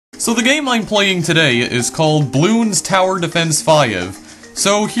So the game I'm playing today is called Bloons TD5.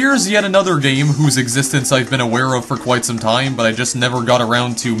 So here's yet another game whose existence I've been aware of for quite some time, but I just never got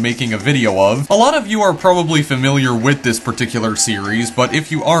around to making a video of. A lot of you are probably familiar with this particular series, but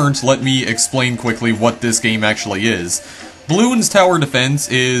if you aren't, let me explain quickly what this game actually is. Bloons Tower Defense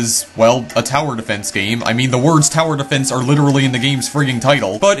is, well, a tower defense game. I mean, the words tower defense are literally in the game's frigging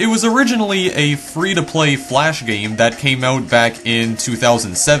title. But it was originally a free-to-play Flash game that came out back in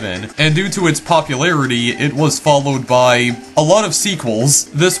 2007, and due to its popularity, it was followed by a lot of sequels,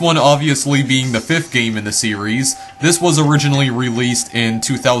 this one obviously being the 5th game in the series. This was originally released in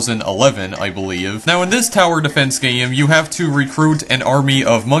 2011, I believe. Now, in this tower defense game, you have to recruit an army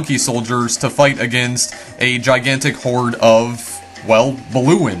of monkey soldiers to fight against a gigantic horde of, well,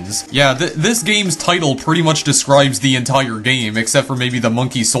 balloons. Yeah, this game's title pretty much describes the entire game, except for maybe the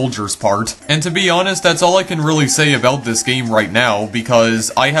monkey soldiers part. And to be honest, that's all I can really say about this game right now,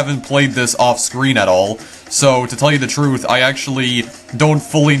 because I haven't played this off-screen at all. So, to tell you the truth, I actually don't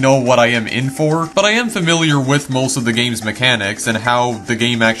fully know what I am in for, but I am familiar with most of the game's mechanics and how the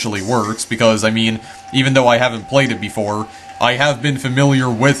game actually works, because, I mean, even though I haven't played it before, I have been familiar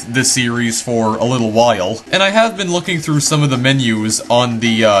with this series for a little while, and I have been looking through some of the menus on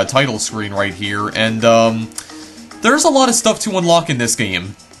the title screen right here, and there's a lot of stuff to unlock in this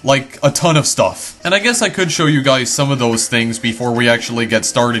game. Like, a ton of stuff. And I guess I could show you guys some of those things before we actually get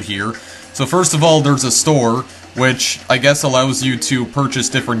started here. So first of all, there's a store, which I guess allows you to purchase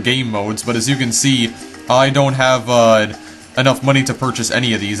different game modes, but as you can see, I don't have enough money to purchase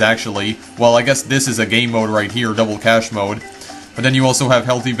any of these, actually. Well, I guess this is a game mode right here, double cash mode. But then you also have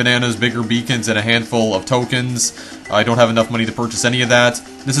healthy bananas, bigger beacons, and a handful of tokens. I don't have enough money to purchase any of that.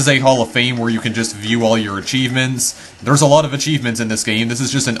 This is a Hall of Fame where you can just view all your achievements. There's a lot of achievements in this game. This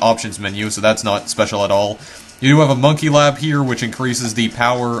is just an options menu, so that's not special at all. You do have a monkey lab here, which increases the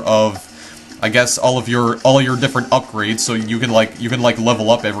power of, I guess, all your different upgrades, so you can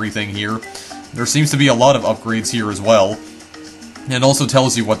level up everything here. There seems to be a lot of upgrades here as well. And it also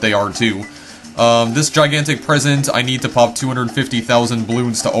tells you what they are, too. This gigantic present, I need to pop 250,000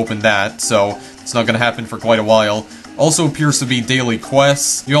 balloons to open that, so it's not going to happen for quite a while. Also appears to be daily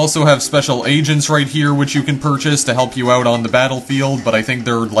quests. You also have special agents right here, which you can purchase to help you out on the battlefield, but I think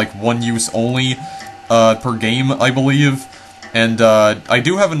they're, like, one use only per game, I believe. And I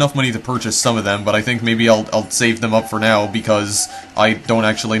do have enough money to purchase some of them, but I think maybe I'll save them up for now, because I don't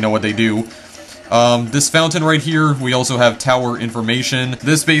actually know what they do. This fountain right here, we also have tower information.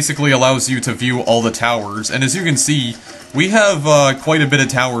 This basically allows you to view all the towers, and as you can see, we have quite a bit of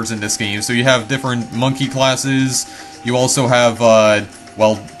towers in this game. So you have different monkey classes, you also have,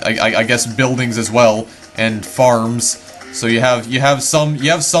 well, I guess buildings as well, and farms. So you have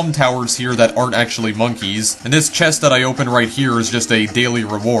some towers here that aren't actually monkeys, and this chest that I open right here is just a daily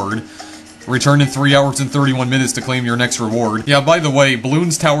reward. Return in 3 hours and 31 minutes to claim your next reward. Yeah, by the way,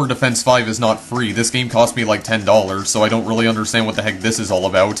 Bloons Tower Defense 5 is not free. This game cost me like $10, so I don't really understand what the heck this is all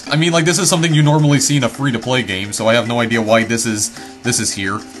about. I mean, like, this is something you normally see in a free-to-play game, so I have no idea why this is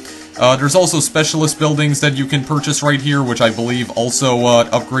here. There's also specialist buildings that you can purchase right here, which I believe also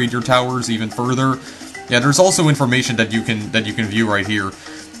upgrade your towers even further. Yeah, there's also information that you can view right here.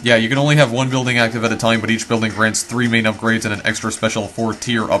 Yeah, you can only have one building active at a time, but each building grants 3 main upgrades and an extra special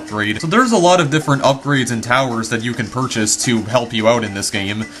 4th-tier upgrade. So there's a lot of different upgrades and towers that you can purchase to help you out in this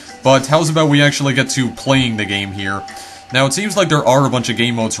game. But how's about we actually get to playing the game here? Now, it seems like there are a bunch of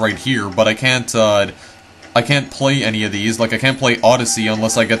game modes right here, but I can't play any of these. Like, I can't play Odyssey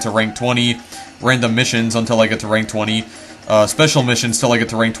unless I get to rank 20, random missions until I get to rank 20, special missions till I get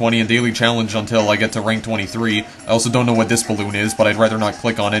to rank 20, and daily challenge until I get to rank 23. I also don't know what this balloon is, but I'd rather not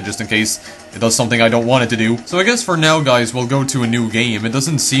click on it just in case it does something I don't want it to do. So I guess for now, guys, we'll go to a new game. It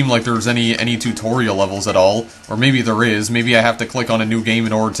doesn't seem like there's any tutorial levels at all, or maybe there is. Maybe I have to click on a new game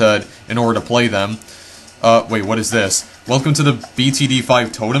in order to play them. Wait, what is this? Welcome to the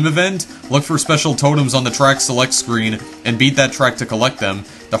BTD5 totem event? Look for special totems on the track select screen, and beat that track to collect them.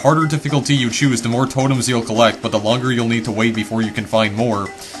 The harder difficulty you choose, the more totems you'll collect, but the longer you'll need to wait before you can find more.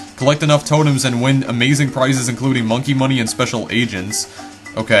 Collect enough totems and win amazing prizes including monkey money and special agents.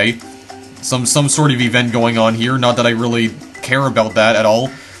 Okay. Some sort of event going on here, not that I really care about that at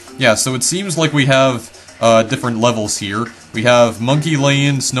all. Yeah, so it seems like we have different levels here. We have Monkey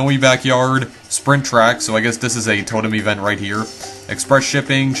Lane, Snowy Backyard, Sprint Track, so I guess this is a totem event right here. Express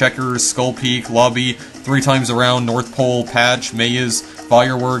Shipping, Checkers, Skull Peak, Lobby, 3 times around, North Pole, Patch, Maze,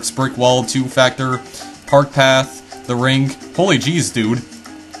 Fireworks, Brick Wall, 2-Factor, Park Path, The Ring. Holy jeez, dude.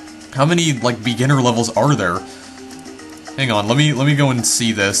 How many, like, beginner levels are there? Hang on, let me go and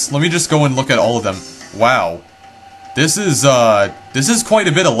see this. Let me just go and look at all of them. Wow. This is quite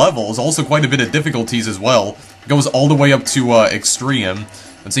a bit of levels, also quite a bit of difficulties as well. It goes all the way up to, extreme.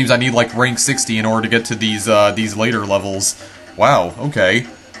 It seems I need, like, rank 60 in order to get to these later levels. Wow, okay.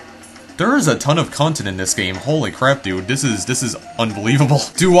 There is a ton of content in this game. Holy crap, dude. This is unbelievable.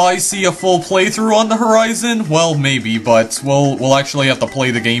 Do I see a full playthrough on the horizon? Well, maybe, but we'll actually have to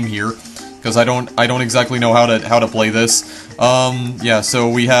play the game here, because I don't exactly know how to play this. Yeah, so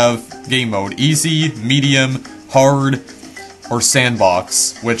we have game mode: easy, medium, hard, or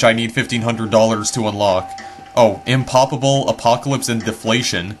sandbox, which I need $1,500 to unlock. Oh, impoppable, apocalypse, and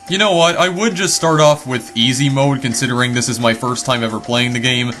deflation. You know what, I would just start off with easy mode, considering this is my first time ever playing the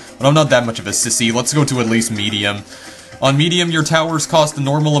game, but I'm not that much of a sissy. Let's go to at least medium. On medium, your towers cost the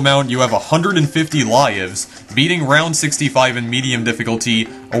normal amount, you have 150 lives. Beating round 65 in medium difficulty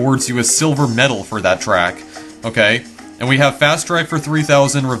awards you a silver medal for that track. Okay, and we have fast track for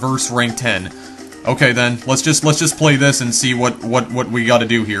 3,000, reverse rank 10. Okay then, let's just play this and see what we gotta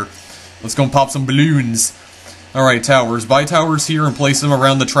do here. Let's go and pop some balloons. Alright, towers. Buy towers here and place them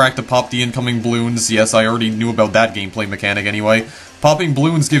around the track to pop the incoming balloons. Yes, I already knew about that gameplay mechanic anyway. Popping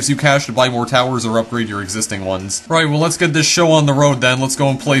balloons gives you cash to buy more towers or upgrade your existing ones. Right, well let's get this show on the road then. Let's go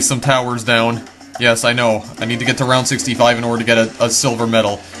and place some towers down. Yes, I know. I need to get to round 65 in order to get a silver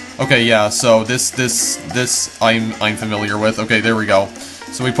medal. Okay, yeah, so this I'm familiar with. Okay, there we go.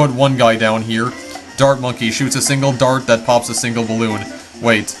 So we put one guy down here. Dart monkey shoots a single dart that pops a single balloon.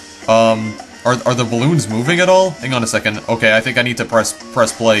 Wait, Are the balloons moving at all? Hang on a second. Okay, I think I need to press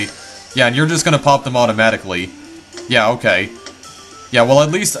play. Yeah, and you're just gonna pop them automatically. Yeah, okay. Yeah, well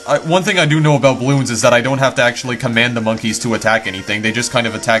at least, one thing I do know about balloons is that I don't have to actually command the monkeys to attack anything. They just kind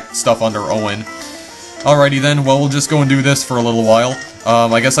of attack stuff on their own. Alrighty then, well we'll just go and do this for a little while.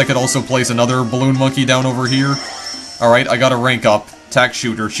 I guess I could also place another balloon monkey down over here. Alright, I got a rank up. Tack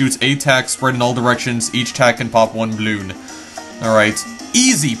shooter. Shoots 8 tacks spread in all directions. Each tack can pop 1 balloon. Alright.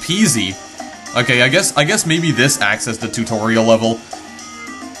 Easy peasy. Okay, I guess maybe this acts as the tutorial level,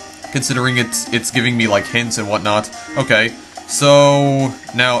 considering it's giving me like hints and whatnot. Okay, so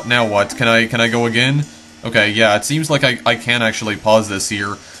now what? Can I go again? Okay, yeah, it seems like I can actually pause this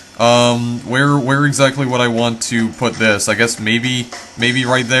here. Where exactly would I want to put this? I guess maybe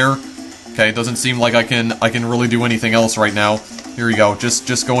right there. Okay, it doesn't seem like I can really do anything else right now. Here we go.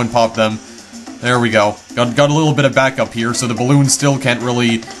 Just go and pop them. There we go. Got a little bit of backup here, so the balloons still can't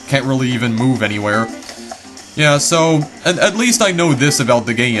really even move anywhere. Yeah, so at least I know this about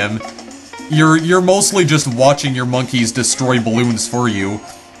the game. You're mostly just watching your monkeys destroy balloons for you.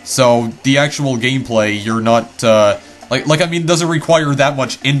 So the actual gameplay, you're not I mean, it doesn't require that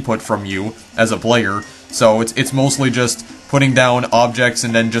much input from you as a player. So it's mostly just putting down objects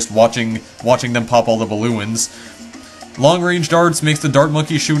and then just watching them pop all the balloons. Long-range darts makes the dart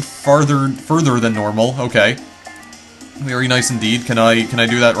monkey shoot further than normal. Okay. Very nice indeed. Can I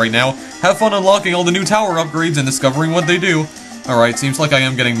do that right now? Have fun unlocking all the new tower upgrades and discovering what they do. Alright, seems like I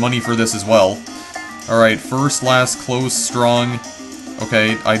am getting money for this as well. Alright, first, last, close, strong.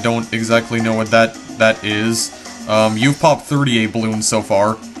 Okay, I don't exactly know what that is. You've popped 38 balloons so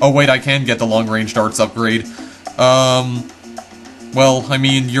far. Oh wait, I can get the long-range darts upgrade. Well, I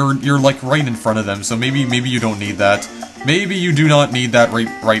mean, you're like right in front of them, so maybe you don't need that. Maybe you do not need that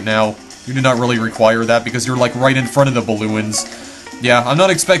right now. You do not really require that because you're like right in front of the balloons. Yeah, I'm not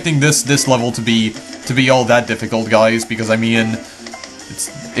expecting this level to be all that difficult, guys, because I mean,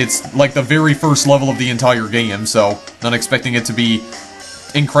 it's like the very first level of the entire game, so not expecting it to be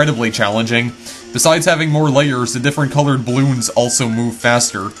incredibly challenging. Besides having more layers, the different colored balloons also move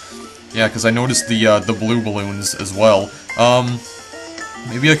faster. Yeah, because I noticed the blue balloons as well.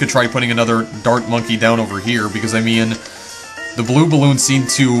 Maybe I could try putting another dart monkey down over here, because I mean, the blue balloons seem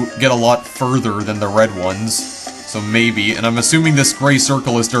to get a lot further than the red ones. So maybe, and I'm assuming this gray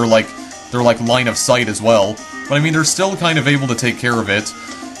circle is their line of sight as well. But I mean, they're still kind of able to take care of it.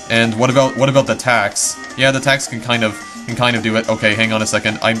 And what about the tacks? Yeah, the tacks can kind of do it. Okay, hang on a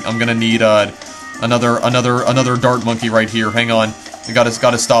second. I'm gonna need another dart monkey right here. Hang on, I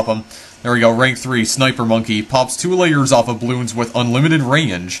gotta stop him. There we go. Rank 3 sniper monkey pops 2 layers off of balloons with unlimited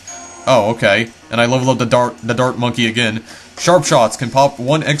range. Oh, okay. And I level up the dart monkey again. Sharp shots can pop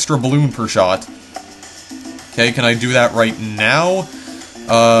 1 extra balloon per shot. Okay, can I do that right now?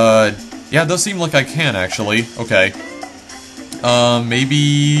 Yeah, it does seem like I can, actually. Okay.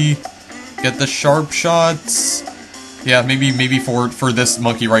 Maybe get the sharp shots. Yeah, maybe for this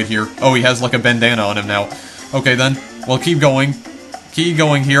monkey right here. Oh, he has like a bandana on him now. Okay then. Well, keep going. Keep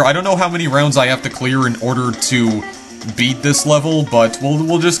going here. I don't know how many rounds I have to clear in order to beat this level, but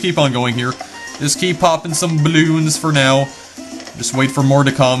we'll just keep on going here. Just keep popping some balloons for now. Just wait for more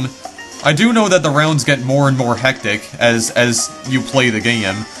to come. I do know that the rounds get more and more hectic as you play the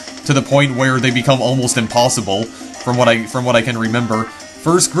game, to the point where they become almost impossible, from what I can remember.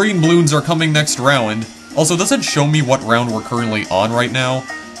 First green balloons are coming next round. Also, does it show me what round we're currently on right now?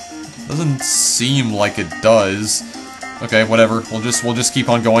 Doesn't seem like it does. Okay, whatever. We'll just keep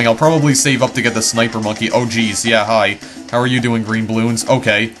on going. I'll probably save up to get the sniper monkey. Oh geez, yeah, hi. How are you doing, green balloons?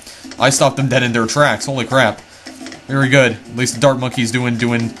 Okay. I stopped them dead in their tracks. Holy crap. Very good. At least the dart monkey's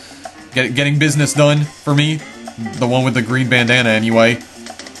getting business done for me. The one with the green bandana, anyway.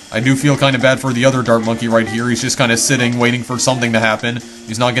 I do feel kind of bad for the other dart monkey right here. He's just kind of sitting, waiting for something to happen.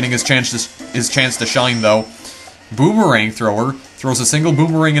 He's not getting his chance to shine, though. Boomerang thrower throws a single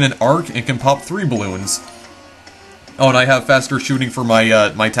boomerang in an arc and can pop 3 balloons. Oh, and I have faster shooting for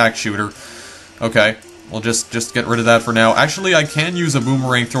my my tack shooter. Okay, we'll just get rid of that for now. Actually, I can use a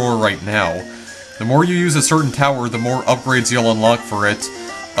boomerang thrower right now. The more you use a certain tower, the more upgrades you'll unlock for it.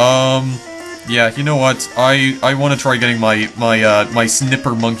 Yeah, you know what? I want to try getting my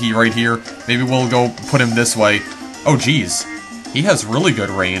snipper monkey right here. Maybe we'll go put him this way. Oh, geez. He has really good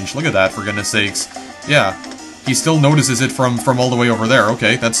range. Look at that, for goodness sakes. Yeah, he still notices it from all the way over there.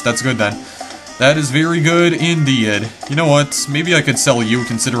 Okay, that's good then. That is very good indeed. You know what? Maybe I could sell you,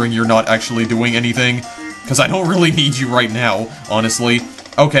 considering you're not actually doing anything. Because I don't really need you right now, honestly.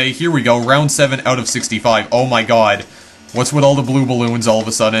 Okay, here we go. Round 7 out of 65. Oh my god. What's with all the blue balloons all of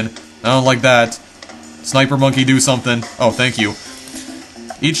a sudden? I don't like that. Sniper monkey, do something. Oh, thank you.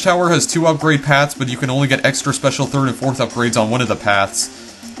 Each tower has 2 upgrade paths, but you can only get extra special 3rd and 4th upgrades on one of the paths.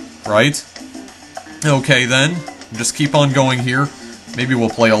 Right? Okay, then. Just keep on going here. Maybe we'll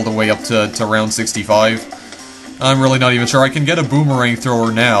play all the way up to round 65. I'm really not even sure. I can get a boomerang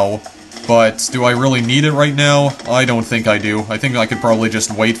thrower now, but do I really need it right now? I don't think I do. I think I could probably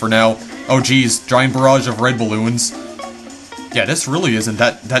just wait for now. Oh geez, giant barrage of red balloons. Yeah, this really isn't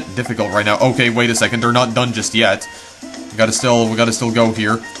that difficult right now. Okay, wait a second, they're not done just yet. We gotta still go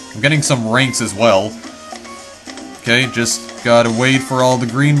here. I'm getting some ranks as well. Okay, just gotta wait for all the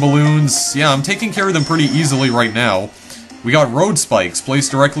green balloons. Yeah, I'm taking care of them pretty easily right now. We got road spikes. Placed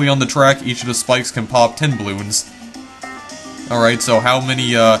directly on the track, each of the spikes can pop 10 balloons. Alright, so how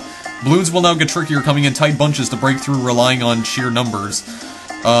many, balloons will now get trickier, coming in tight bunches to break through, relying on sheer numbers.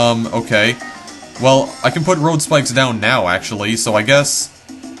 Okay. Well, I can put road spikes down now, actually, so I guess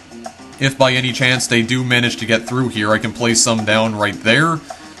if by any chance they do manage to get through here, I can place some down right there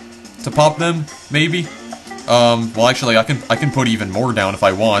to pop them, maybe? Well, actually, I can put even more down if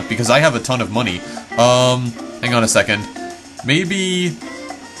I want, because I have a ton of money. Hang on a second. Maybe,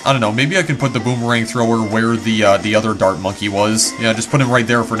 I don't know, maybe I can put the boomerang thrower where the other dart monkey was. Yeah, just put him right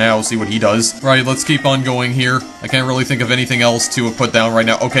there for now, see what he does. Right, let's keep on going here. I can't really think of anything else to put down right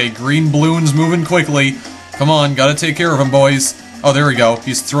now. Okay, green balloons moving quickly. Come on, gotta take care of him, boys. Oh, there we go.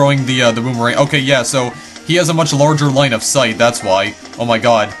 He's throwing the boomerang. Okay, yeah, so he has a much larger line of sight, that's why. Oh my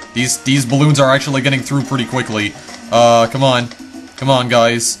god, these balloons are actually getting through pretty quickly. Come on. Come on,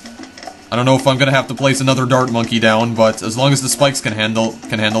 guys. I don't know if I'm gonna have to place another dart monkey down, but as long as the spikes can handle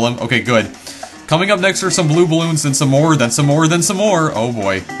him. Okay, good. Coming up next are some blue balloons, then some more, then some more, then some more. Oh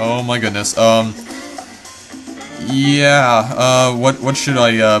boy. Oh my goodness. Yeah, what should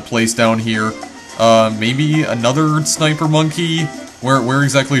I place down here? Maybe another sniper monkey? Where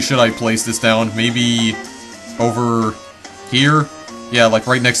exactly should I place this down? Maybe over here? Yeah, like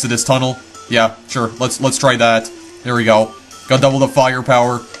right next to this tunnel. Yeah, sure. Let's try that. There we go. Got double the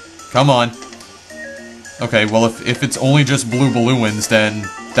firepower. Come on. Okay, well, if it's only just blue balloons, then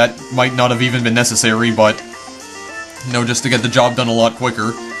that might not have even been necessary, but, you know, just to get the job done a lot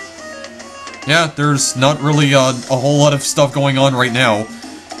quicker. Yeah, there's not really a whole lot of stuff going on right now.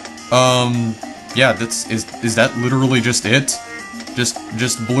 Yeah, is that literally just it?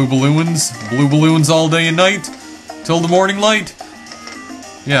 Just blue balloons? Blue balloons all day and night? Till the morning light?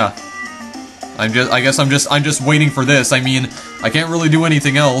 Yeah. I guess I'm just waiting for this. I mean, I can't really do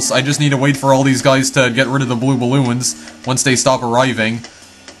anything else. I just need to wait for all these guys to get rid of the blue balloons once they stop arriving.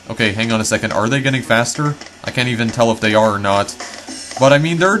 Okay, hang on a second. Are they getting faster? I can't even tell if they are or not. But I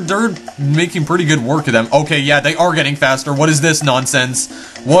mean, they're making pretty good work of them. Okay, yeah, they are getting faster. What is this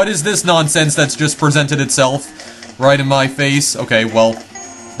nonsense? What is this nonsense that's just presented itself right in my face? Okay, well,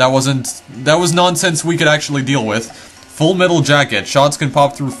 that was nonsense we could actually deal with. Full metal jacket. Shots can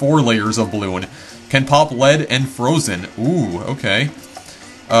pop through 4 layers of balloon. Can pop lead and frozen. Ooh, okay.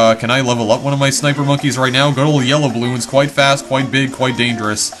 Can I level up one of my sniper monkeys right now? Good old yellow balloons. Quite fast, quite big, quite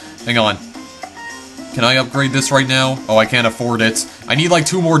dangerous. Hang on. Can I upgrade this right now? Oh, I can't afford it. I need like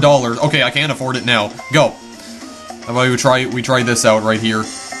 $2 more. Okay, I can't afford it now. Go. How about we try this out right here?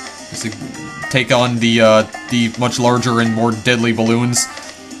 Just to take on the much larger and more deadly balloons.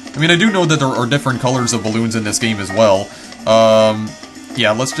 I mean, I do know that there are different colors of balloons in this game as well.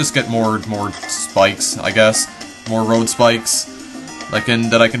 Yeah, let's just get more spikes, I guess. More road spikes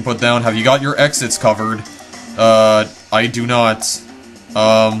that I can put down. Have you got your exits covered? I do not.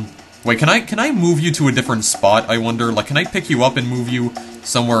 Wait, can I move you to a different spot, I wonder? Like, can I pick you up and move you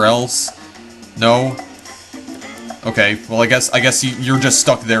somewhere else? No? Okay, well, I guess you're just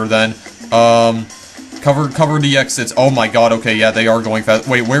stuck there then. Cover the exits. Oh my god, okay, yeah, they are going fast.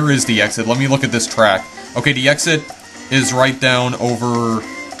 Wait, where is the exit? Let me look at this track. Okay, the exit is right down over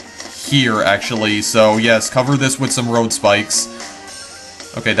here, actually. So, yes, cover this with some road spikes.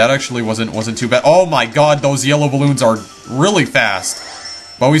 Okay, that actually wasn't too bad. Oh my god, those yellow balloons are really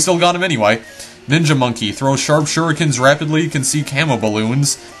fast. But we still got them anyway. Ninja Monkey throws sharp shurikens rapidly. You can see camo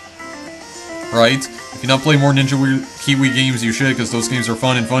balloons. Right? If you not play more Ninja Kiwi games, you should, because those games are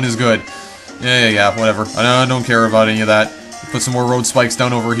fun, and fun is good. Yeah, whatever. I don't care about any of that. Put some more road spikes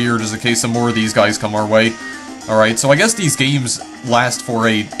down over here, just in case some more of these guys come our way. Alright, so I guess these games last for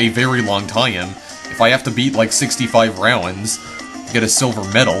a very long time. If I have to beat, like, 65 rounds, get a silver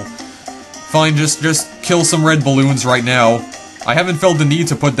medal. Fine, just kill some red balloons right now. I haven't felt the need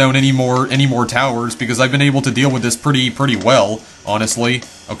to put down any more towers, because I've been able to deal with this pretty well, honestly.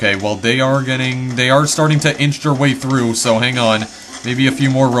 Okay, well, they are starting to inch their way through, so hang on. Maybe a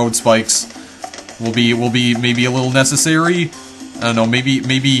few more road spikes will be maybe a little necessary. I don't know, maybe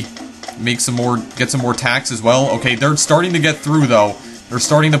make some more, get some more tacks as well. Okay, they're starting to get through, though. They're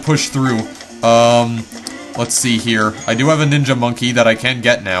starting to push through. Let's see here. I do have a Ninja Monkey that I can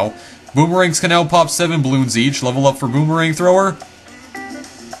get now. Boomerangs can now pop 7 balloons each. Level up for Boomerang Thrower.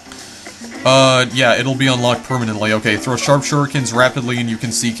 Yeah, it'll be unlocked permanently. Okay, throw sharp shurikens rapidly and you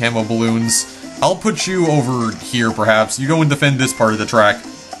can see camo balloons. I'll put you over here, perhaps. You go and defend this part of the track.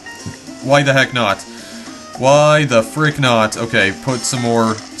 Why the heck not? Why the frick not? Okay, put some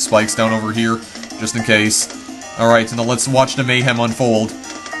more spikes down over here, just in case. Alright, now let's watch the mayhem unfold.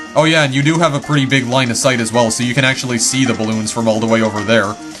 Oh yeah, and you do have a pretty big line of sight as well, so you can actually see the balloons from all the way over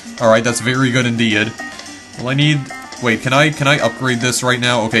there. Alright, that's very good indeed. Well, I need... Wait, can I upgrade this right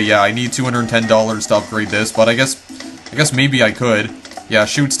now? Okay, yeah, I need $210 to upgrade this, but I guess maybe I could. Yeah,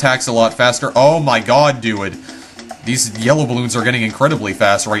 shoots tacks a lot faster. Oh my god, dude. These yellow balloons are getting incredibly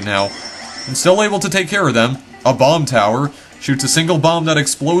fast right now. I'm still able to take care of them. A bomb tower shoots a single bomb that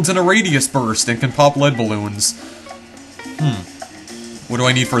explodes in a radius burst and can pop lead balloons. What do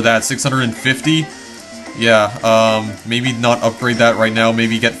I need for that? 650? Yeah, maybe not upgrade that right now.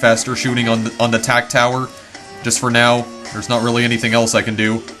 Maybe get faster shooting on the tack tower. Just for now. There's not really anything else I can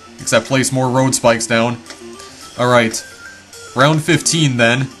do, except place more road spikes down. Alright. Round 15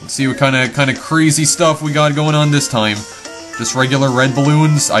 then. Let's see what kind of crazy stuff we got going on this time. Just regular red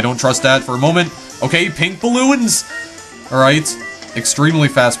balloons. I don't trust that for a moment. Okay, pink balloons? Alright. Extremely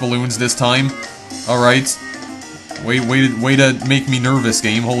fast balloons this time. Alright. Way to make me nervous,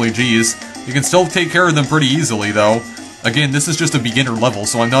 game. Holy jeez. You can still take care of them pretty easily, though. Again, this is just a beginner level,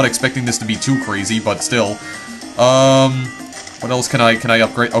 so I'm not expecting this to be too crazy, but still. What else can I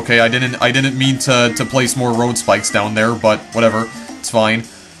upgrade? Okay, I didn't mean to place more road spikes down there, but whatever. It's fine.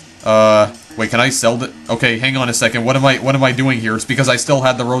 Wait, can I sell the... Okay, hang on a second. What am I doing here? It's because I still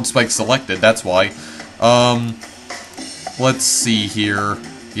had the road spikes selected, that's why. Let's see here.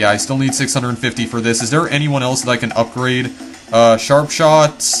 Yeah, I still need 650 for this. Is there anyone else that I can upgrade? Sharp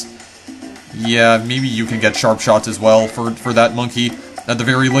shots. Yeah, maybe you can get sharp shots as well for that monkey, at the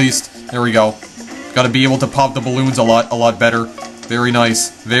very least. There we go. Gotta be able to pop the balloons a lot better. Very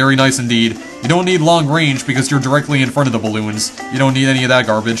nice indeed. You don't need long range because you're directly in front of the balloons. You don't need any of that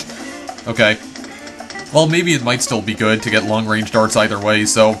garbage. Okay. Well, maybe it might still be good to get long range darts either way,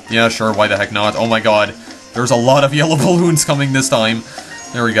 so yeah, sure, why the heck not. Oh my god, there's a lot of yellow balloons coming this time.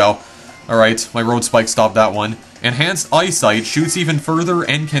 There we go. Alright, my road spike stopped that one. Enhanced eyesight shoots even further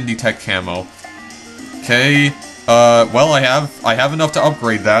and can detect camo. Okay, well, I have enough to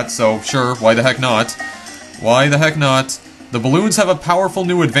upgrade that, so sure, why the heck not? Why the heck not? The balloons have a powerful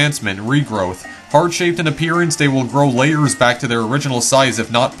new advancement, regrowth. Heart-shaped in appearance, they will grow layers back to their original size if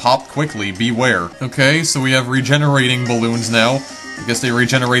not popped quickly, beware. Okay, so we have regenerating balloons now. I guess they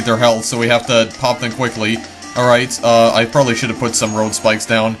regenerate their health, so we have to pop them quickly. Alright, I probably should have put some road spikes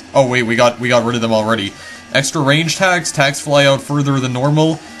down. Oh wait, we got rid of them already. Extra range tags fly out further than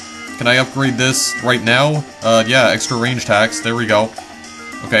normal. Can I upgrade this right now? Yeah, extra range tags, there we go.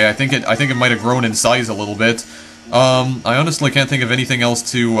 Okay, I think it might have grown in size a little bit. I honestly can't think of anything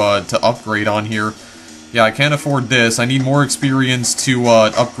else to upgrade on here. Yeah, I can't afford this. I need more experience to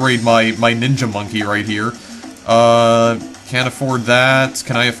upgrade my Ninja Monkey right here. Can't afford that.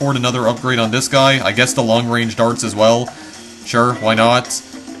 Can I afford another upgrade on this guy? I guess the long-range darts as well. Sure, why not?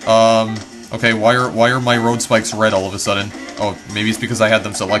 Okay, why are my road spikes red all of a sudden? Oh, maybe it's because I had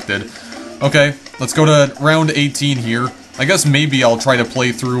them selected. Okay, let's go to round 18 here. I guess maybe I'll try to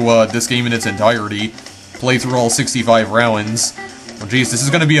play through, this game in its entirety. Play through all 65 rounds. Oh, jeez, this is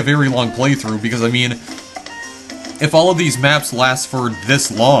gonna be a very long playthrough, because, I mean, if all of these maps last for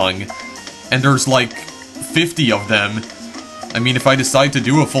this long, and there's, like, 50 of them, I mean, if I decide to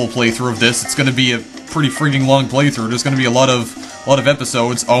do a full playthrough of this, it's gonna be a pretty freaking long playthrough. There's gonna be a lot of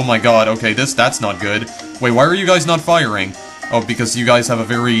episodes. Oh my god, okay, that's not good. Wait, why are you guys not firing? Oh, because you guys have a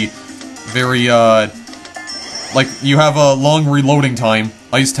very, like, you have a long reloading time.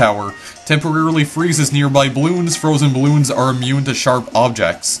 Ice Tower. Temporarily freezes nearby balloons. Frozen balloons are immune to sharp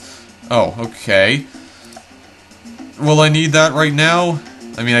objects. Oh, okay. Will I need that right now?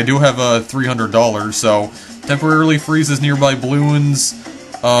 I mean, I do have $300, so... Temporarily freezes nearby balloons.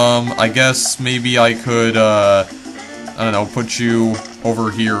 I guess maybe I could, I don't know, put you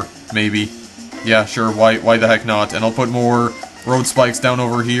over here, maybe. Yeah, sure, why the heck not? And I'll put more road spikes down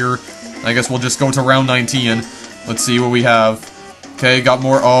over here. I guess we'll just go to round 19. Let's see what we have. Okay, got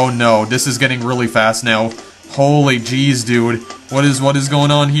more. Oh no, this is getting really fast now. Holy jeez, dude. What is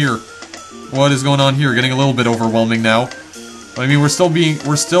going on here? What is going on here? Getting a little bit overwhelming now. But, I mean, we're still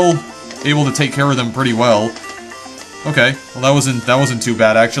able to take care of them pretty well. Okay, well that wasn't too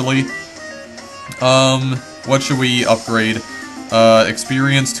bad actually. What should we upgrade?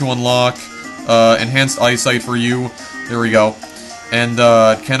 Experience to unlock, enhanced eyesight for you. There we go. And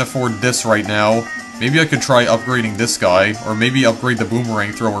can't afford this right now. Maybe I could try upgrading this guy, or maybe upgrade the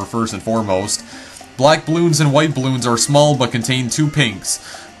boomerang thrower first and foremost. Black balloons and white balloons are small but contain 2 pinks.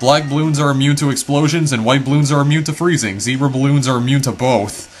 Black balloons are immune to explosions and white balloons are immune to freezing. Zebra balloons are immune to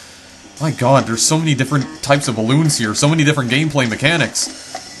both. My god, there's so many different types of balloons here, so many different gameplay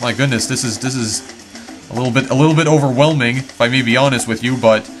mechanics. My goodness, this is a little bit overwhelming, if I may be honest with you,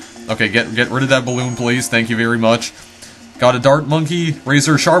 but okay, get rid of that balloon, please. Thank you very much. Got a dart monkey.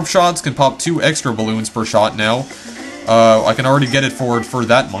 Razor sharp shots can pop 2 extra balloons per shot now. I can already get it for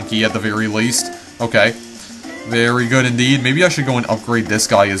that monkey at the very least. Okay. Very good indeed. Maybe I should go and upgrade this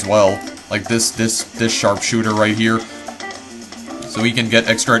guy as well. Like this sharpshooter right here. So he can get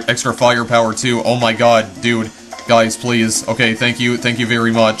extra firepower too. Oh my god, dude. Guys, please. Okay, thank you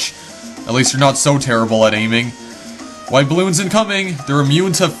very much. At least you're not so terrible at aiming. White balloons incoming! They're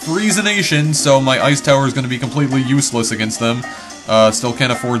immune to freezination, so my ice tower is going to be completely useless against them. Still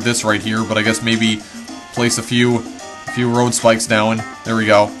can't afford this right here, but I guess maybe place a few road spikes down. There we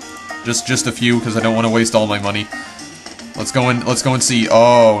go. Just a few, because I don't want to waste all my money. Let's go and see.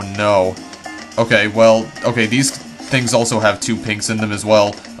 Oh no. Okay, well, okay, these things also have 2 pinks in them as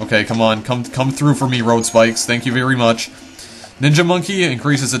well. Okay, come on, come through for me, road spikes. Thank you very much. Ninja Monkey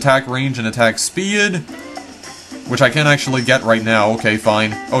increases attack range and attack speed, which I can't actually get right now. Okay,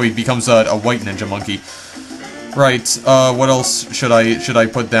 fine. Oh, he becomes a white Ninja Monkey. Right. What else should I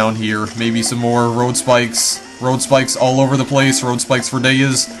put down here? Maybe some more road spikes. Road spikes all over the place. Road spikes for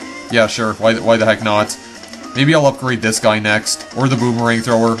days. Yeah, sure. Why the heck not? Maybe I'll upgrade this guy next, or the boomerang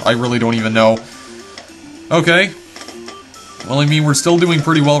thrower. I really don't even know. Okay. Well, I mean, we're still doing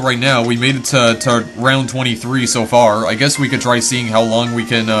pretty well right now. We made it to round 23 so far. I guess we could try seeing how long we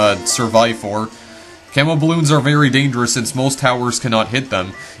can survive for. Camo balloons are very dangerous since most towers cannot hit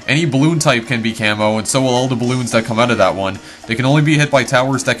them. Any balloon type can be camo, and so will all the balloons that come out of that one. They can only be hit by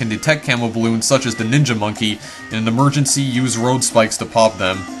towers that can detect camo balloons, such as the Ninja Monkey. In an emergency, use road spikes to pop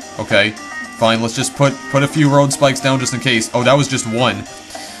them. Okay, fine, let's just put a few road spikes down just in case. Oh, that was just 1.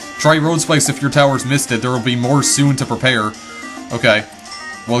 Try road spikes if your towers missed it. There will be more soon to prepare. Okay.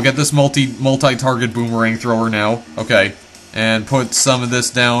 We'll get this multi-target boomerang thrower now. Okay. And put some of this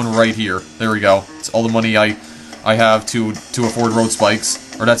down right here. There we go. It's all the money I have to afford road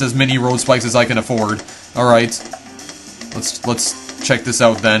spikes. Or that's as many road spikes as I can afford. Alright. Let's check this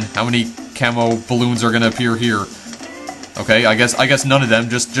out then. How many camo balloons are gonna appear here? Okay, I guess none of them.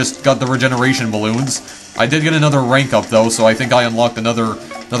 Just got the regeneration balloons. I did get another rank up though, so I think I unlocked another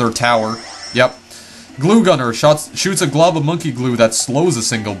tower. Yep. Glue Gunner shoots a glob of monkey glue that slows a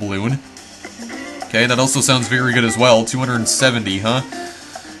single balloon. Okay, that also sounds very good as well. 270, huh?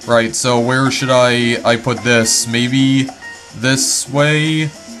 Right, so where should I put this? Maybe this way,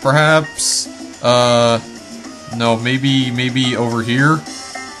 perhaps? No, maybe over here?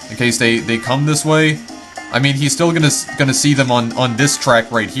 In case they come this way? I mean, he's still gonna see them on this track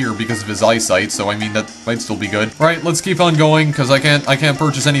right here because of his eyesight, so I mean, that might still be good. Right, let's keep on going, because I can't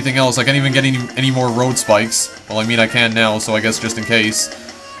purchase anything else. I can't even get any more road spikes. Well, I mean, I can now, so I guess just in case.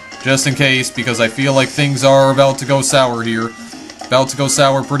 Just in case, because I feel like things are about to go sour here. About to go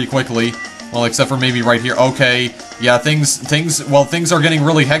sour pretty quickly. Well, except for maybe right here. Okay, yeah, things are getting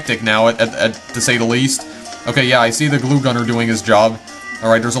really hectic now, to say the least. Okay, yeah, I see the glue gunner doing his job.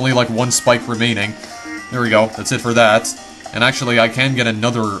 Alright, there's only like one spike remaining. There we go, that's it for that. And actually, I can get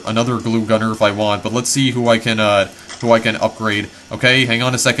another glue gunner if I want, but let's see who I can upgrade. Okay, hang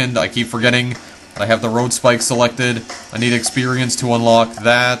on a second, I keep forgetting. I have the road spike selected. I need experience to unlock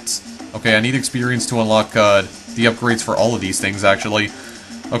that. Okay, I need experience to unlock, the upgrades for all of these things, actually.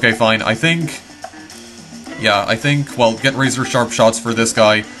 Okay, fine, well, get razor sharp shots for this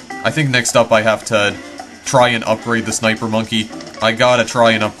guy. I think next up I have to try and upgrade the sniper monkey. I gotta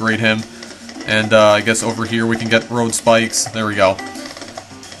try and upgrade him. And, I guess over here we can get road spikes. There we go.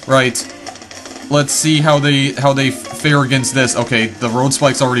 Right. Let's see how they fare against this. Okay, the road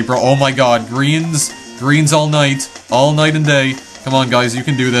spike's already broke. Oh my god, greens all night and day. Come on guys, you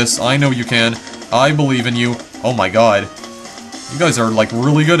can do this. I know you can. I believe in you. Oh my god. You guys are like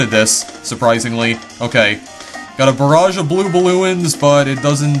really good at this, surprisingly. Okay. Got a barrage of blue balloons, but it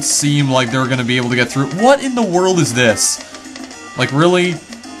doesn't seem like they're gonna be able to get through. What in the world is this? Like, really?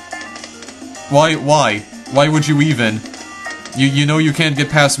 Why? Why would you even? You know you can't get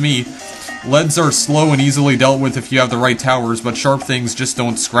past me. Leads are slow and easily dealt with if you have the right towers, but sharp things just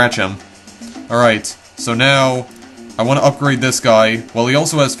don't scratch them. Alright, so now I want to upgrade this guy. Well, he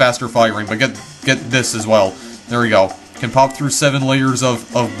also has faster firing, but get this as well. There we go. Can pop through 7 layers of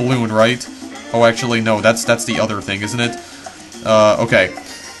balloon, right? Oh, actually, no, that's the other thing, isn't it? Okay.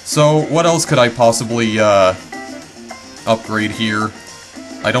 So, what else could I possibly, upgrade here?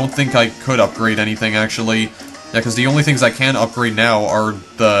 I don't think I could upgrade anything, actually. Yeah, because the only things I can upgrade now are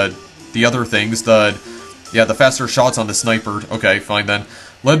the other things, the faster shots on the sniper. Okay, fine then.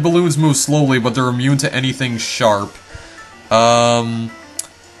 Lead balloons move slowly, but they're immune to anything sharp.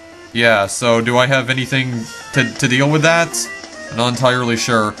 Yeah, so do I have anything to deal with that? I'm not entirely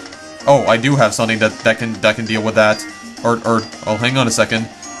sure. Oh, I do have something that can deal with that. Oh, hang on a second.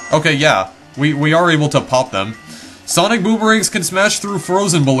 Okay, yeah, we are able to pop them. Sonic boomerangs can smash through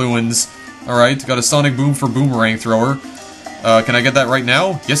frozen balloons. Alright, got a sonic boom for boomerang thrower. Can I get that right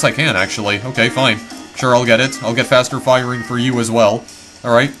now? Yes, I can, actually. Okay, fine. Sure, I'll get it. I'll get faster firing for you as well.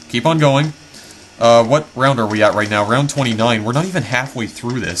 Alright, keep on going. What round are we at right now? Round 29. We're not even halfway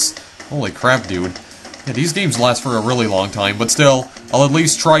through this. Holy crap, dude. Yeah, these games last for a really long time, but still, I'll at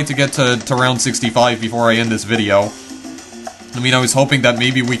least try to get to round 65 before I end this video. I mean, I was hoping that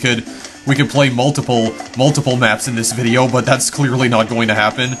maybe we could play multiple maps in this video, but that's clearly not going to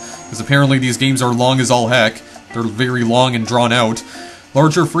happen, because apparently these games are long as all heck. They're very long and drawn out.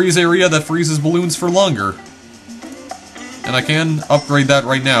 Larger freeze area that freezes balloons for longer. And I can upgrade that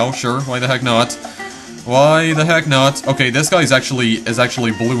right now, sure, why the heck not? Why the heck not? Okay, this guy is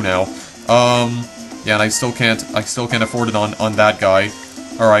actually blue now. Yeah, and I still can't afford it on that guy.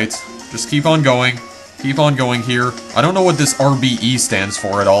 Alright, just keep on going. Keep on going here. I don't know what this RBE stands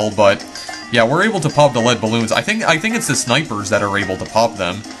for at all, but yeah, we're able to pop the lead balloons. I think it's the snipers that are able to pop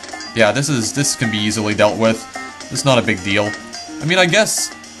them. Yeah, this can be easily dealt with. It's not a big deal. I mean, I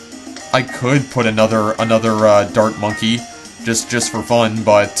guess I could put another dart monkey just for fun,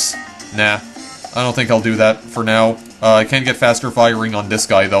 but nah. I don't think I'll do that for now. I can get faster firing on this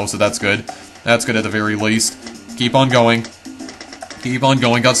guy though, so that's good. That's good at the very least. Keep on going. Keep on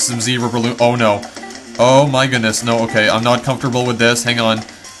going. Got some zebra balloon. Oh no. Oh my goodness, no, okay, I'm not comfortable with this, hang on.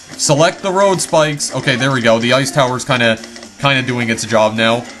 Select the road spikes. Okay, there we go, the ice tower's kinda doing its job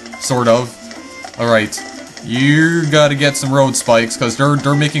now, sort of. Alright, you gotta get some road spikes, because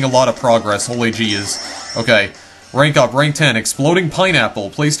they're making a lot of progress, holy jeez. Okay, rank up, rank 10, exploding pineapple,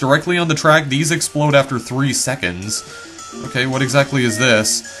 placed directly on the track, these explode after 3 seconds. Okay, what exactly is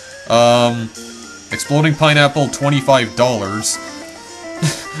this? Exploding pineapple, $25.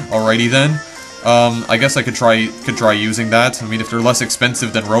 Alrighty then. I guess I could try using that. I mean, if they're less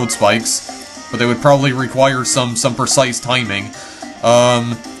expensive than road spikes, but they would probably require some precise timing.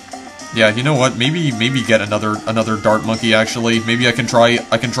 Yeah, you know what? Maybe get another dart monkey. Actually, maybe I can try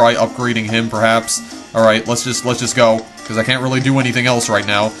upgrading him, perhaps. All right, let's just go, because I can't really do anything else right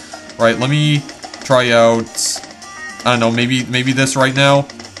now. All right, let me try out. I don't know. Maybe this right now.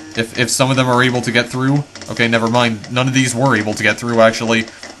 If some of them are able to get through. Okay, never mind. None of these were able to get through, actually.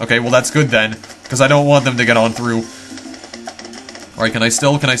 Okay, well that's good then, because I don't want them to get on through. Alright, can I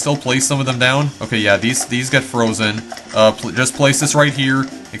still place some of them down? Okay, yeah, these get frozen. Just place this right here,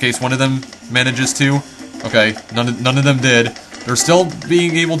 in case one of them manages to. Okay, none of them did. They're still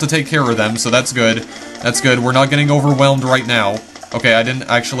being able to take care of them, so that's good. That's good, we're not getting overwhelmed right now. Okay, I didn't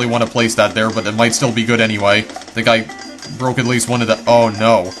actually want to place that there, but it might still be good anyway. I think I broke at least one of the— oh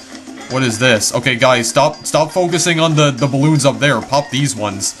no. What is this? Okay, guys, stop focusing on the balloons up there. Pop these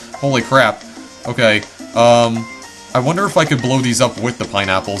ones. Holy crap. Okay, I wonder if I could blow these up with the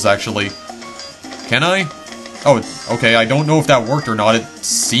pineapples, actually. Can I? Oh, okay, I don't know if that worked or not. It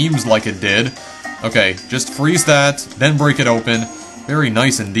seems like it did. Okay, just freeze that, then break it open. Very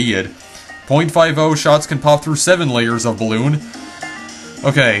nice indeed. 0.50 shots can pop through 7 layers of balloon.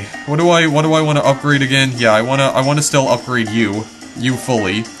 Okay, what do I want to upgrade again? Yeah, I wanna still upgrade you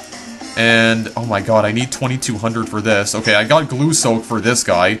fully. And, oh my god, I need 2200 for this. Okay, I got glue soak for this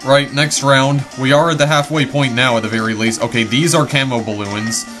guy. Right, next round. We are at the halfway point now, at the very least. Okay, these are camo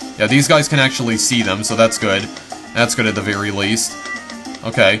balloons. Yeah, these guys can actually see them, so that's good. That's good at the very least.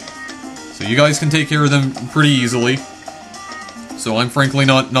 Okay. So you guys can take care of them pretty easily. So I'm frankly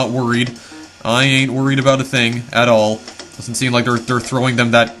not worried. I ain't worried about a thing at all. Doesn't seem like they're throwing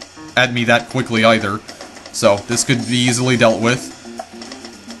them at me that quickly either. So this could be easily dealt with.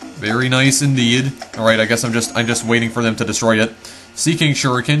 Very nice indeed. Alright, I guess I'm just waiting for them to destroy it. Seeking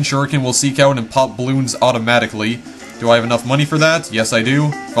Shuriken. Shuriken will seek out and pop balloons automatically. Do I have enough money for that? Yes, I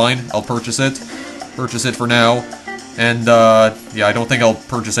do. Fine, I'll purchase it. Purchase it for now. And, yeah, I don't think I'll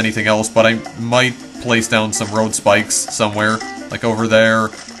purchase anything else, but I might place down some road spikes somewhere. Like over there,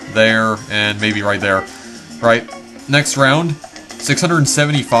 there, and maybe right there. Right, next round.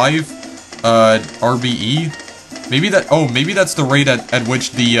 675, RBE. Maybe that's the rate at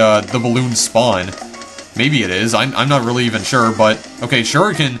which the balloons spawn. Maybe it is. I'm not really even sure, but okay,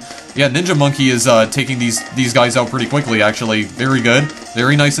 Shuriken. Yeah, Ninja Monkey is taking these guys out pretty quickly. Actually, very good,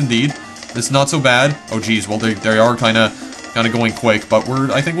 very nice indeed. It's not so bad. Oh geez, well they are kind of going quick, but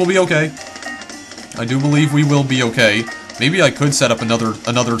I think we'll be okay. I do believe we will be okay. Maybe I could set up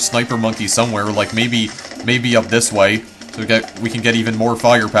another sniper monkey somewhere, like maybe up this way, so we can get even more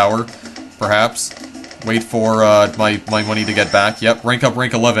firepower, perhaps. Wait for my money to get back. Yep, rank up,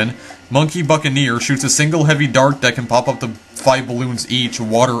 rank 11. Monkey Buccaneer shoots a single heavy dart that can pop up to 5 balloons each,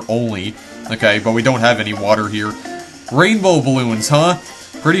 water only. Okay, but we don't have any water here. Rainbow balloons, huh?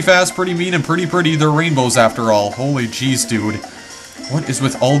 Pretty fast, pretty mean, and pretty pretty. They're rainbows after all. Holy jeez, dude. What is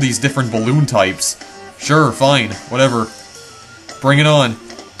with all these different balloon types? Sure, fine, whatever. Bring it on.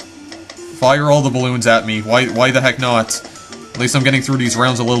 Fire all the balloons at me. Why the heck not? At least I'm getting through these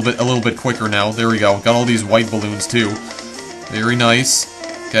rounds a little bit quicker now. There we go. Got all these white balloons too. Very nice.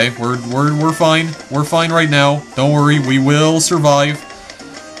 Okay, we're fine. We're fine right now. Don't worry, we will survive.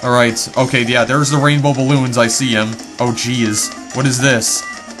 Alright, okay, yeah, there's the rainbow balloons, I see them. Oh jeez. What is this?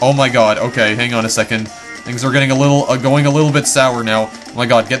 Oh my god, okay, hang on a second. Things are getting going a little bit sour now. Oh my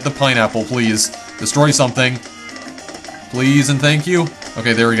god, get the pineapple, please. Destroy something. Please and thank you.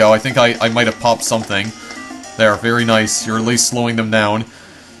 Okay, there we go. I think I might have popped something. There, very nice. You're at least slowing them down.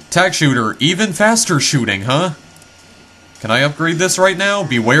 Tack shooter, even faster shooting, huh? Can I upgrade this right now?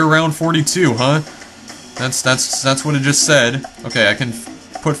 Beware round 42, huh? That's what it just said. Okay, I can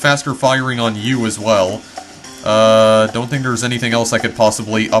put faster firing on you as well. Don't think there's anything else I could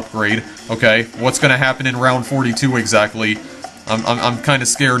possibly upgrade. Okay, what's gonna happen in round 42 exactly? I'm kind of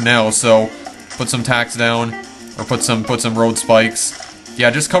scared now, so put some tacks down, or put some road spikes. Yeah,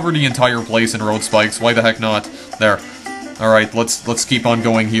 just cover the entire place in road spikes. Why the heck not? There. Alright, let's keep on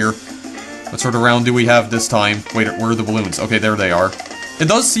going here. What sort of round do we have this time? Wait, where are the balloons? Okay, there they are. It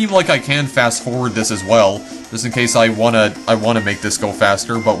does seem like I can fast forward this as well, just in case I wanna make this go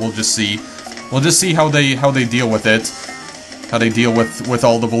faster, but we'll just see. We'll just see how they deal with it. How they deal with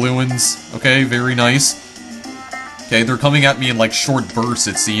all the balloons. Okay, very nice. Okay, they're coming at me in like short bursts,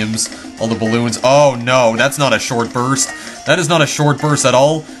 it seems. All the balloons. Oh no, that's not a short burst. That is not a short burst at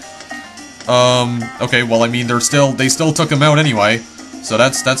all. Okay, well I mean they still took him out anyway. So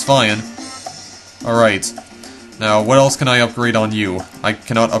that's fine. Alright. Now, what else can I upgrade on you? I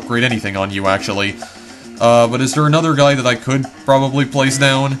cannot upgrade anything on you, actually. But is there another guy that I could probably place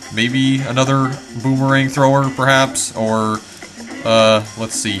down? Maybe another boomerang thrower, perhaps? Or,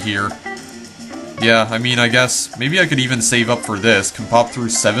 let's see here. Yeah, I mean, I guess, maybe I could even save up for this. Can pop through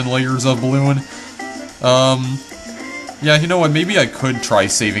 7 layers of balloon. Yeah, you know what, maybe I could try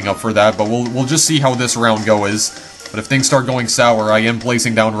saving up for that, but we'll just see how this round goes. But if things start going sour, I am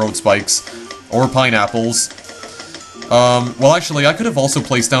placing down road spikes. Or pineapples. Well, actually, I could have also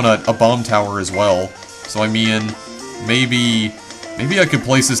placed down a bomb tower as well. So, I mean, maybe I could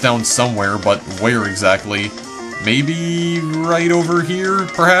place this down somewhere, but where exactly? Maybe right over here,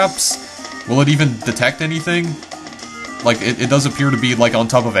 perhaps? Will it even detect anything? Like, it does appear to be, like, on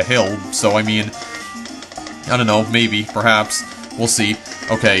top of a hill, so, I mean, I don't know, maybe, perhaps. We'll see.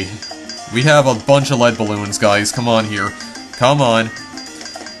 Okay, we have a bunch of lead balloons, guys. Come on here. Come on.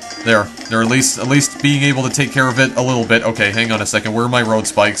 There. They're at least being able to take care of it a little bit. Okay, hang on a second. Where are my road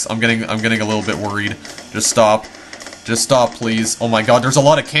spikes? I'm getting a little bit worried. Just stop. Just stop, please. Oh my god, there's a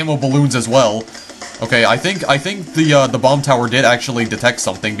lot of camo balloons as well. Okay, I think the bomb tower did actually detect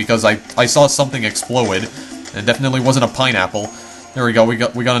something because I saw something explode. It definitely wasn't a pineapple. There we go. We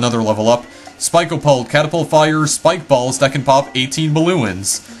got another level up. Spikopult, catapult fires, spike balls that can pop 18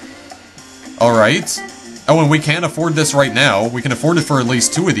 balloons. Alright. Oh, and we can afford this right now. We can afford it for at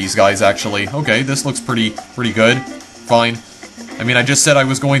least 2 of these guys, actually. Okay, this looks pretty good. Fine. I mean, I just said I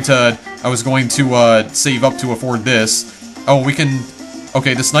was going to save up to afford this. Oh, we can...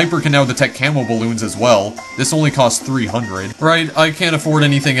 Okay, the sniper can now detect camo balloons as well. This only costs 300. Right, I can't afford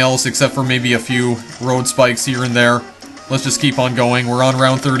anything else except for maybe a few road spikes here and there. Let's just keep on going. We're on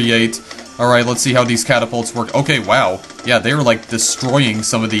round 38. Alright, let's see how these catapults work. Okay, wow. Yeah, they're like destroying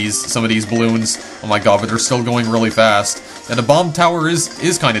some of these balloons. Oh my god, but they're still going really fast. Yeah, the bomb tower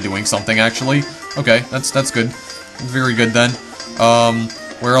is kind of doing something, actually. Okay, that's good. Very good then.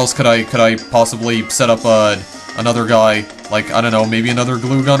 Where else could I possibly set up another guy? Like, I don't know, maybe another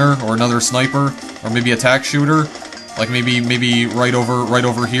glue gunner or another sniper or maybe a tack shooter? Like maybe right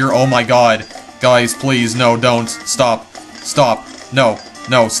over here. Oh my god. Guys, please, no, don't. Stop. Stop. No.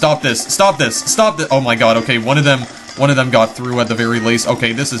 No, stop this. Stop this. Stop this. Oh my god. Okay, one of them got through at the very least.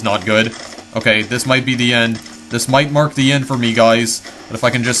 Okay, this is not good. Okay, this might be the end. This might mark the end for me, guys. But if I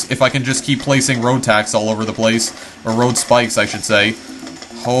can just keep placing road tacks all over the place, or road spikes, I should say.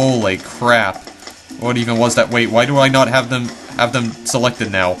 Holy crap. What even was that? Wait, why do I not have them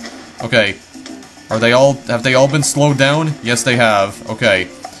selected now? Okay. Have they all been slowed down? Yes, they have. Okay.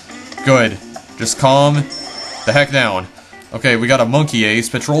 Good. Just calm the heck down. Okay, we got a monkey ace.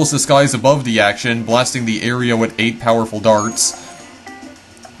 Patrols the skies above the action, blasting the area with 8 powerful darts.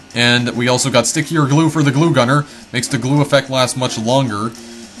 And we also got stickier glue for the glue gunner. Makes the glue effect last much longer,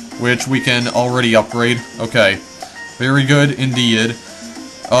 which we can already upgrade. Okay. Very good indeed.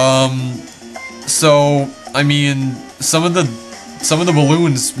 So, I mean, some of the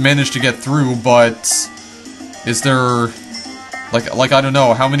balloons managed to get through, but is there like I don't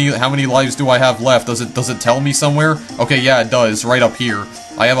know, how many lives do I have left? Does it tell me somewhere? Okay, yeah, it does, right up here.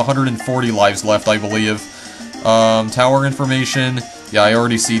 I have 140 lives left, I believe. Tower information. Yeah, I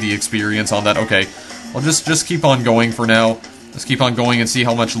already see the experience on that. Okay. Well, just keep on going for now. Let's keep on going and see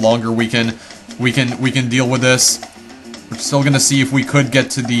how much longer we can deal with this. We're still gonna see if we could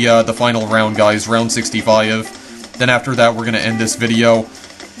get to the final round, guys, round 65. Then after that, we're gonna end this video.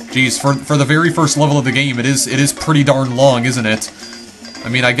 Jeez, for the very first level of the game, it is pretty darn long, isn't it? I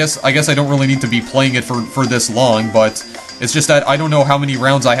mean, I guess I don't really need to be playing it for this long, but it's just that I don't know how many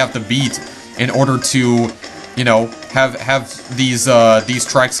rounds I have to beat in order to, you know, have these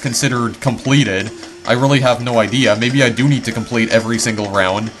tracks considered completed. I really have no idea. Maybe I do need to complete every single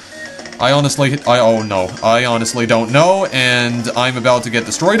round. I honestly don't know, and I'm about to get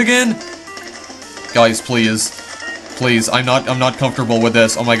destroyed again. Guys, please. Please, I'm not comfortable with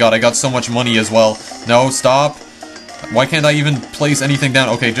this. Oh my god, I got so much money as well. No, stop. Why can't I even place anything down?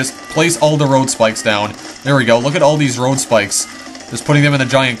 Okay, just place all the road spikes down. There we go. Look at all these road spikes. Just putting them in a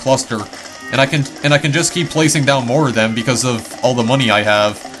giant cluster. And I can just keep placing down more of them because of all the money I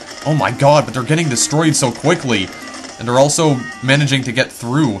have. Oh my god, but they're getting destroyed so quickly. And they're also managing to get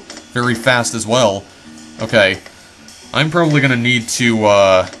through very fast as well. Okay. I'm probably gonna need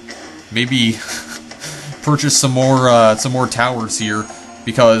to maybe purchase some more towers here,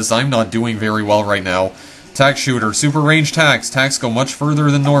 because I'm not doing very well right now. Tack shooter, super range tacks. Tacks go much further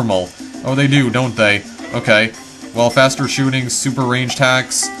than normal. Oh, they do, don't they? Okay. Well, faster shooting, super range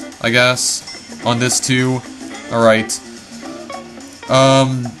tacks, I guess, on this too. Alright.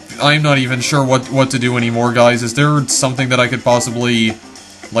 I'm not even sure what to do anymore, guys. Is there something that I could possibly,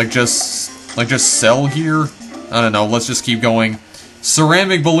 just sell here? I don't know, let's just keep going.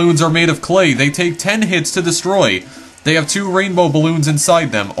 Ceramic balloons are made of clay. They take 10 hits to destroy. They have 2 rainbow balloons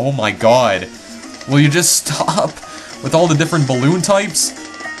inside them. Oh my god. Will you just stop with all the different balloon types?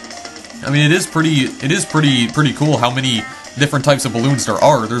 I mean, it is pretty cool how many different types of balloons there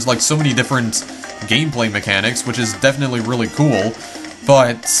are. There's like so many different gameplay mechanics, which is definitely really cool.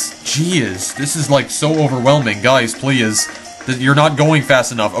 But, geez, this is like so overwhelming. Guys, please. You're not going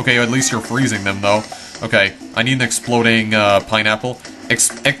fast enough. Okay, at least you're freezing them though. Okay, I need an exploding pineapple.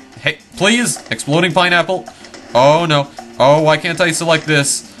 Hey, please! Exploding pineapple! Oh no. Oh, why can't I select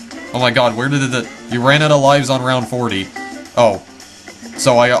this? Oh my god, where did it... You ran out of lives on round 40. Oh.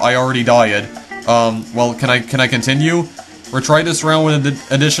 So I already died. Well, can I continue? We'll try this round with an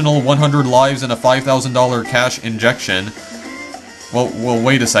additional 100 lives and a $5,000 cash injection. Well,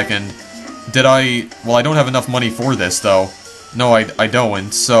 wait a second. Well, I don't have enough money for this, though. No, I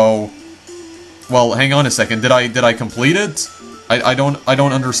don't, so... Well, hang on a second, did I complete it? I don't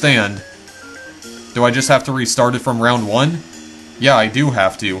understand. Do I just have to restart it from round 1? Yeah, I do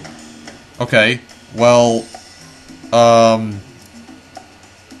have to. Okay, well...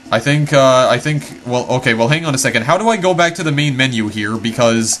 I think, well, okay, well, hang on a second. How do I go back to the main menu here?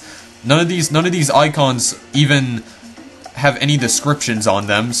 Because none of these icons even have any descriptions on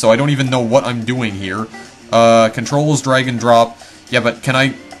them, so I don't even know what I'm doing here. Controls, drag and drop. Yeah, but can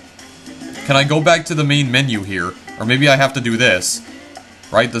I go back to the main menu here? Or maybe I have to do this.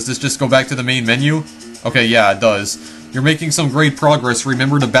 Right? Does this just go back to the main menu? Okay, yeah, it does. You're making some great progress.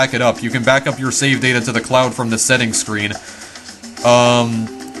 Remember to back it up. You can back up your save data to the cloud from the settings screen.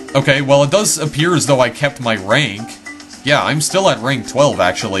 Okay, well, it does appear as though I kept my rank. Yeah, I'm still at rank 12,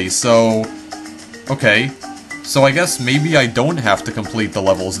 actually, so... Okay. So I guess maybe I don't have to complete the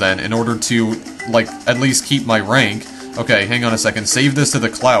levels then, in order to, like, at least keep my rank. Okay, hang on a second. Save this to the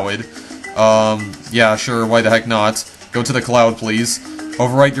cloud. Yeah, sure, why the heck not? Go to the cloud, please.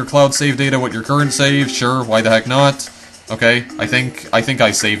 Overwrite your cloud save data with your current save. Sure, why the heck not? Okay, I think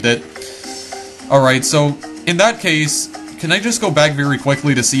I saved it. Alright, so, in that case... Can I just go back very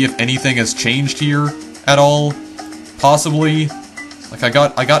quickly to see if anything has changed here at all? Possibly. Like, I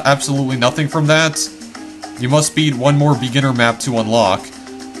got absolutely nothing from that. You must beat one more beginner map to unlock.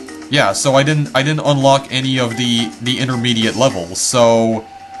 Yeah, so I didn't unlock any of the intermediate levels, so...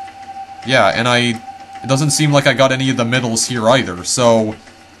 Yeah, and it doesn't seem like I got any of the middles here either, so...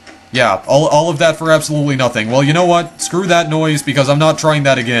 Yeah, all of that for absolutely nothing. Well, you know what? Screw that noise, because I'm not trying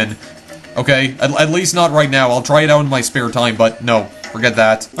that again. Okay, at least not right now. I'll try it out in my spare time, but no, forget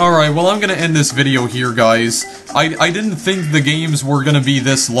that. Alright, well, I'm gonna end this video here, guys. I didn't think the games were gonna be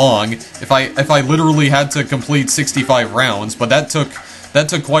this long, if I literally had to complete 65 rounds, but that took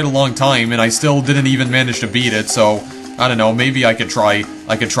quite a long time, and I still didn't even manage to beat it, so, I don't know, maybe I could try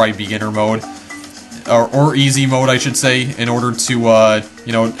beginner mode. Or easy mode, I should say, in order to,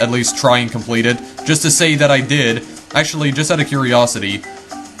 you know, at least try and complete it. Just to say that I did. Actually, just out of curiosity...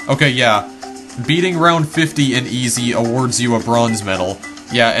 Okay, yeah. Beating round 50 in easy awards you a bronze medal.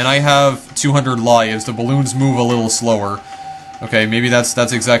 Yeah, and I have 200 lives. The balloons move a little slower. Okay, maybe that's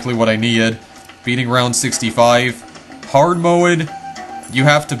exactly what I needed. Beating round 65. Hard mode, you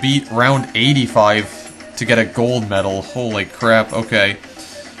have to beat round 85 to get a gold medal. Holy crap, okay.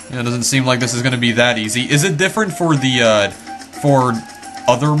 Yeah, it doesn't seem like this is going to be that easy. Is it different for the, for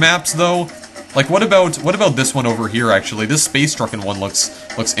other maps, though? Like, what about this one over here, actually? This space truckin' one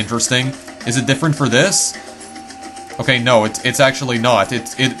looks interesting. Is it different for this? Okay, no, it's actually not.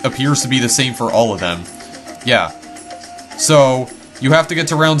 It appears to be the same for all of them. Yeah. So, you have to get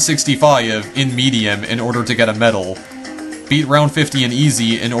to round 65 in medium in order to get a medal. Beat round 50 in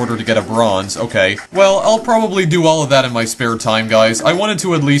easy in order to get a bronze. Okay. Well, I'll probably do all of that in my spare time, guys. I wanted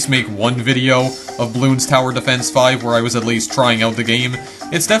to at least make one video of Bloons Tower Defense 5 where I was at least trying out the game.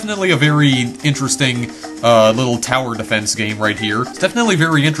 It's definitely a very interesting little tower defense game right here. It's definitely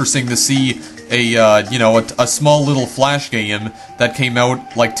very interesting to see a, you know, a small little Flash game that came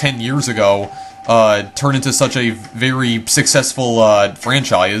out like 10 years ago turn into such a very successful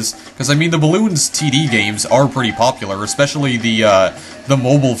franchise. Because, I mean, the Bloons TD games are pretty popular, especially the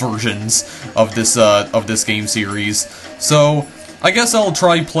mobile versions of this game series. So, I guess I'll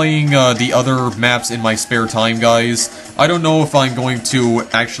try playing the other maps in my spare time, guys. I don't know if I'm going to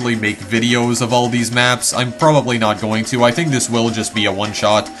actually make videos of all these maps. I'm probably not going to. I think this will just be a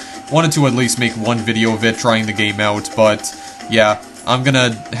one-shot. Wanted to at least make one video of it trying the game out, but yeah, I'm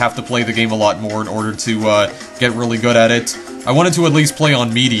gonna have to play the game a lot more in order to get really good at it. I wanted to at least play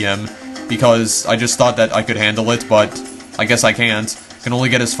on medium, because I just thought that I could handle it, but I guess I can't. I can only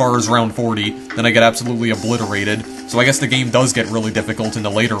get as far as round 40, then I get absolutely obliterated. So I guess the game does get really difficult in the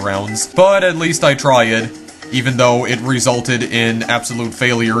later rounds. But at least I tried, even though it resulted in absolute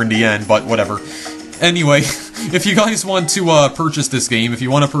failure in the end, but whatever. Anyway, if you guys want to purchase this game, if you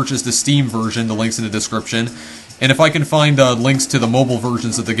want to purchase the Steam version, the link's in the description. And if I can find links to the mobile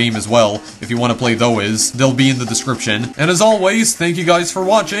versions of the game as well, if you want to play those, they'll be in the description. And as always, thank you guys for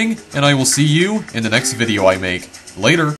watching, and I will see you in the next video I make. Later!